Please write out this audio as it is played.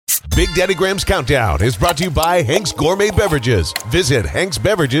Big Daddy Graham's Countdown is brought to you by Hank's Gourmet Beverages. Visit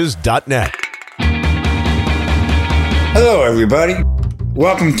hanksbeverages.net. Hello, everybody.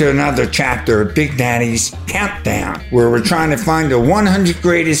 Welcome to another chapter of Big Daddy's Countdown, where we're trying to find the 100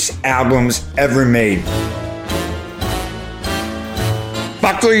 greatest albums ever made.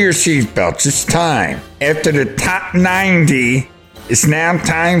 Buckle your seatbelts. It's time. After the top 90, it's now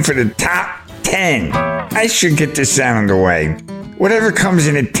time for the top 10. I should get this out of the way. Whatever comes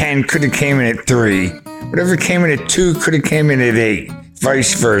in at 10 could have came in at 3. Whatever came in at 2 could have came in at 8.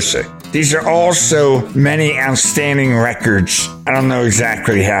 Vice versa. These are all so many outstanding records. I don't know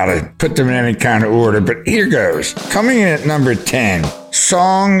exactly how to put them in any kind of order, but here goes. Coming in at number 10,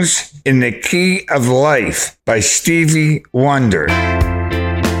 Songs in the Key of Life by Stevie Wonder.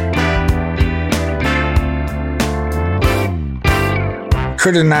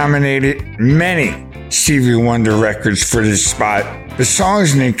 Could have nominated many Stevie Wonder records for this spot. The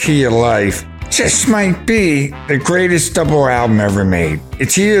Songs in the Key of Life just might be the greatest double album ever made.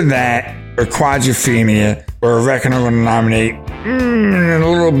 It's either that or Quadrophenia, or I reckon I'm going to nominate a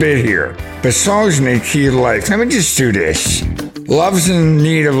little bit here. But Songs in the Key of Life, let me just do this. Love's in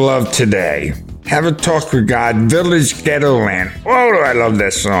Need of Love Today. Have a Talk with God, Village Ghetto Land. Oh, I love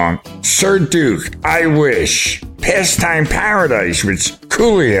that song. Sir Duke, I Wish. Pastime Paradise, which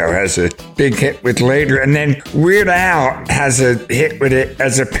Coolio has a big hit with later, and then Weird Al has a hit with it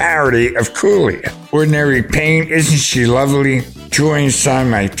as a parody of Coolio. Ordinary Pain, Isn't She Lovely? Joy Inside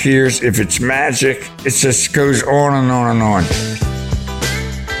My Tears, If It's Magic. It just goes on and on and on.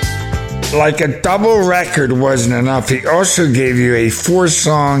 Like a double record wasn't enough, he also gave you a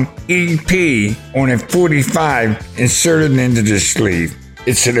 4-song EP on a 45 inserted into the sleeve.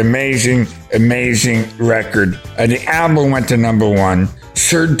 It's an amazing, amazing record. The album went to number 1.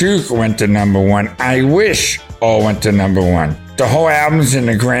 Sir Duke went to number 1. I Wish all went to number 1. The whole album's in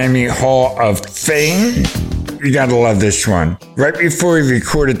the Grammy Hall of Fame. You gotta love this one. Right before he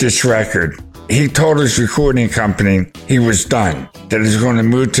recorded this record, he told his recording company he was done, that he was going to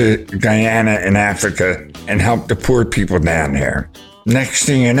move to Guyana in Africa and help the poor people down there. Next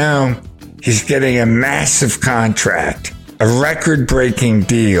thing you know, he's getting a massive contract, a record-breaking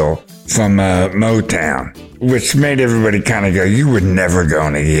deal from Motown, which made everybody kind of go, you would never go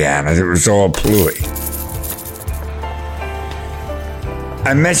to Guyana. It was all Pluie.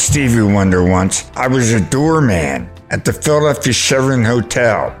 I met Stevie Wonder once. I was a doorman at the Philadelphia Sheraton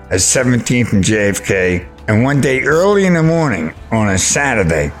Hotel at 17th and JFK, and one day early in the morning on a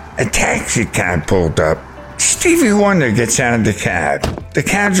Saturday, a taxi cab pulled up. Stevie Wonder gets out of the cab. The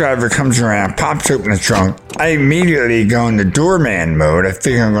cab driver comes around, pops open the trunk. I immediately go into doorman mode. I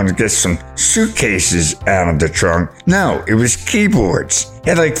figure I'm going to get some suitcases out of the trunk. No, it was keyboards. He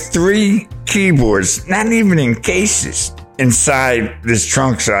had like 3 keyboards, not even in cases, inside this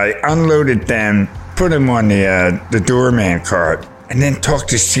trunk. So I unloaded them, put them on the doorman cart, and then talked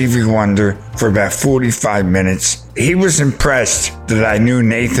to Stevie Wonder for about 45 minutes. He was impressed that I knew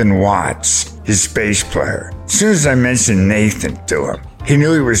Nathan Watts, his bass player. As soon as I mentioned Nathan to him, he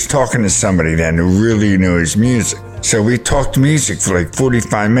knew he was talking to somebody then who really knew his music. So we talked music for like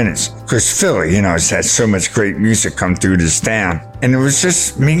 45 minutes. Because Philly, has had so much great music come through this town. And it was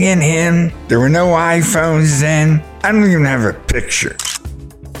just me and him. There were no iPhones then. I don't even have a picture.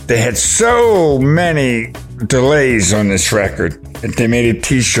 They had so many delays on this record that they made a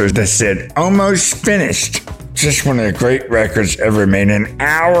t-shirt that said, almost finished. Just one of the great records ever made. An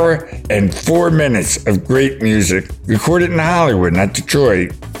hour and 4 minutes of great music. Recorded in Hollywood, not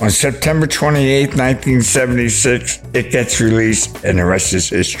Detroit. On September 28, 1976, it gets released, and the rest is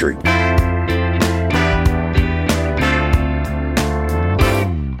history.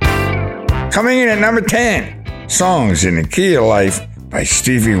 Coming in at number 10, Songs in the Key of Life by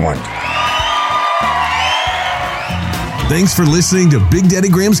Stevie Wonder. Thanks for listening to Big Daddy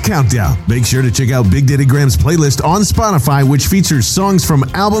Graham's Countdown. Make sure to check out Big Daddy Graham's playlist on Spotify, which features songs from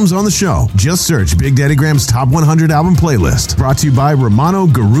albums on the show. Just search Big Daddy Graham's Top 100 Album Playlist. Brought to you by Romano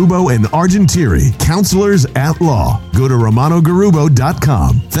Garubo and Argentieri, counselors at law. Go to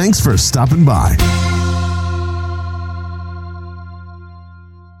romanogarubo.com. Thanks for stopping by.